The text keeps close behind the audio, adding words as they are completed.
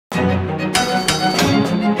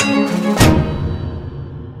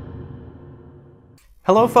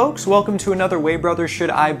Hello folks, welcome to another Way Brothers Should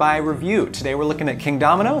I Buy review. Today we're looking at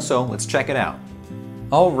Kingdomino, so let's check it out.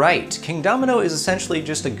 Alright, Kingdomino is essentially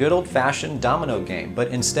just a good old-fashioned domino game, but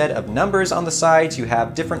instead of numbers on the sides, you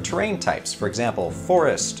have different terrain types. For example,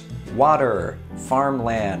 forest, water,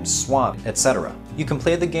 farmland, swamp, etc. You can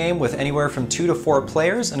play the game with anywhere from 2 to 4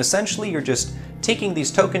 players, and essentially you're just taking these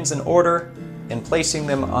tokens in order and placing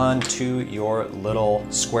them onto your little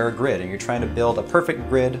square grid, and you're trying to build a perfect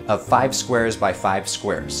grid of 5 squares by 5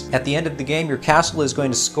 squares. At the end of the game, your castle is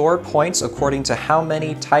going to score points according to how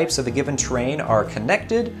many types of a given terrain are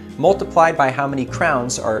connected, multiplied by how many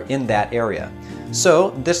crowns are in that area.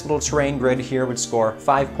 So this little terrain grid here would score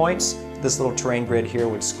 5 points, this little terrain grid here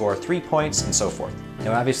would score 3 points, and so forth.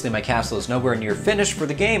 Now obviously my castle is nowhere near finished for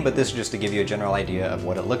the game, but this is just to give you a general idea of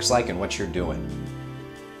what it looks like and what you're doing.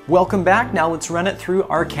 Welcome back, now let's run it through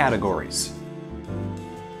our categories.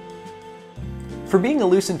 For being a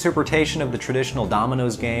loose interpretation of the traditional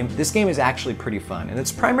dominoes game, this game is actually pretty fun, and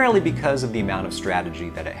it's primarily because of the amount of strategy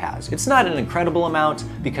that it has. It's not an incredible amount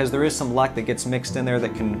because there is some luck that gets mixed in there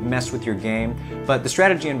that can mess with your game, but the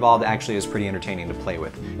strategy involved actually is pretty entertaining to play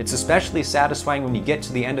with. It's especially satisfying when you get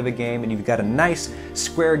to the end of a game and you've got a nice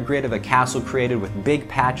square grid of a castle created with big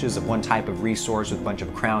patches of one type of resource with a bunch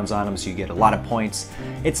of crowns on them, so you get a lot of points.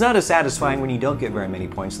 It's not as satisfying when you don't get very many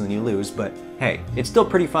points and then you lose, but hey, it's still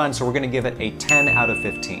pretty fun, so we're going to give it a 10 out of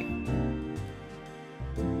 15.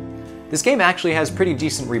 This game actually has pretty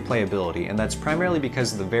decent replayability, and that's primarily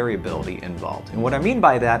because of the variability involved. And what I mean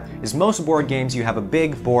by that is most board games you have a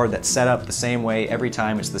big board that's set up the same way every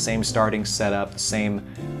time, it's the same starting setup, the same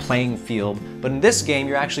playing field, but in this game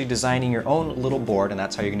you're actually designing your own little board, and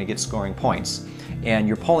that's how you're going to get scoring points. And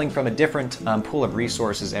you're pulling from a different pool of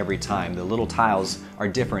resources every time. The little tiles are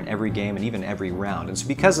different every game and even every round. And so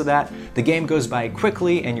because of that, the game goes by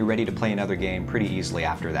quickly and you're ready to play another game pretty easily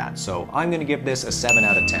after that. So I'm going to give this a 7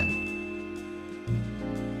 out of 10.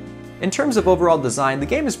 In terms of overall design, the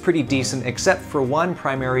game is pretty decent except for one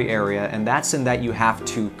primary area, and that's in that you have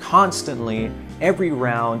to constantly, every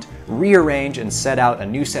round, rearrange and set out a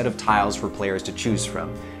new set of tiles for players to choose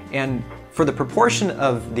from. And for the proportion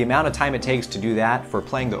of the amount of time it takes to do that for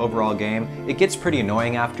playing the overall game, it gets pretty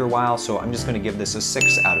annoying after a while, so I'm just going to give this a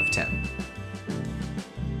 6 out of 10.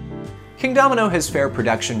 Kingdomino has fair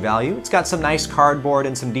production value. It's got some nice cardboard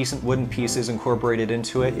and some decent wooden pieces incorporated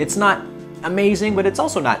into it. It's not amazing, but it's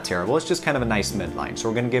also not terrible. It's just kind of a nice midline, so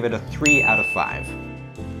we're going to give it a 3 out of 5.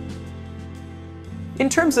 In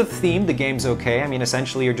terms of theme, the game's okay. I mean,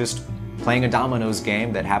 essentially you're just playing a dominoes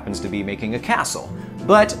game that happens to be making a castle.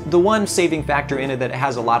 But the one saving factor in it that it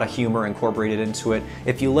has a lot of humor incorporated into it.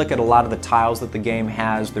 If you look at a lot of the tiles that the game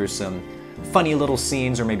has, there's some funny little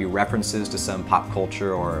scenes or maybe references to some pop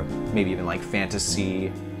culture or maybe even like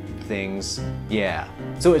fantasy things. Yeah,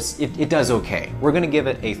 so it does okay. We're gonna give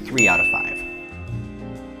it a 3 out of 5.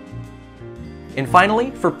 And finally,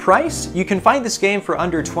 for price, you can find this game for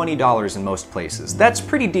under $20 in most places. That's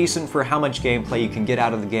pretty decent for how much gameplay you can get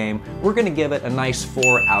out of the game. We're gonna give it a nice 4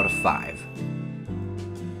 out of 5.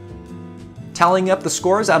 Tallying up the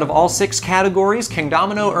scores out of all 6 categories,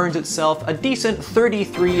 Kingdomino earns itself a decent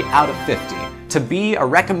 33 out of 50. To be a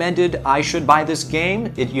recommended I should buy this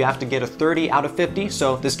game, you have to get a 30 out of 50,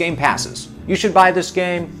 so this game passes. You should buy this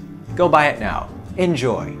game, go buy it now.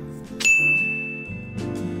 Enjoy.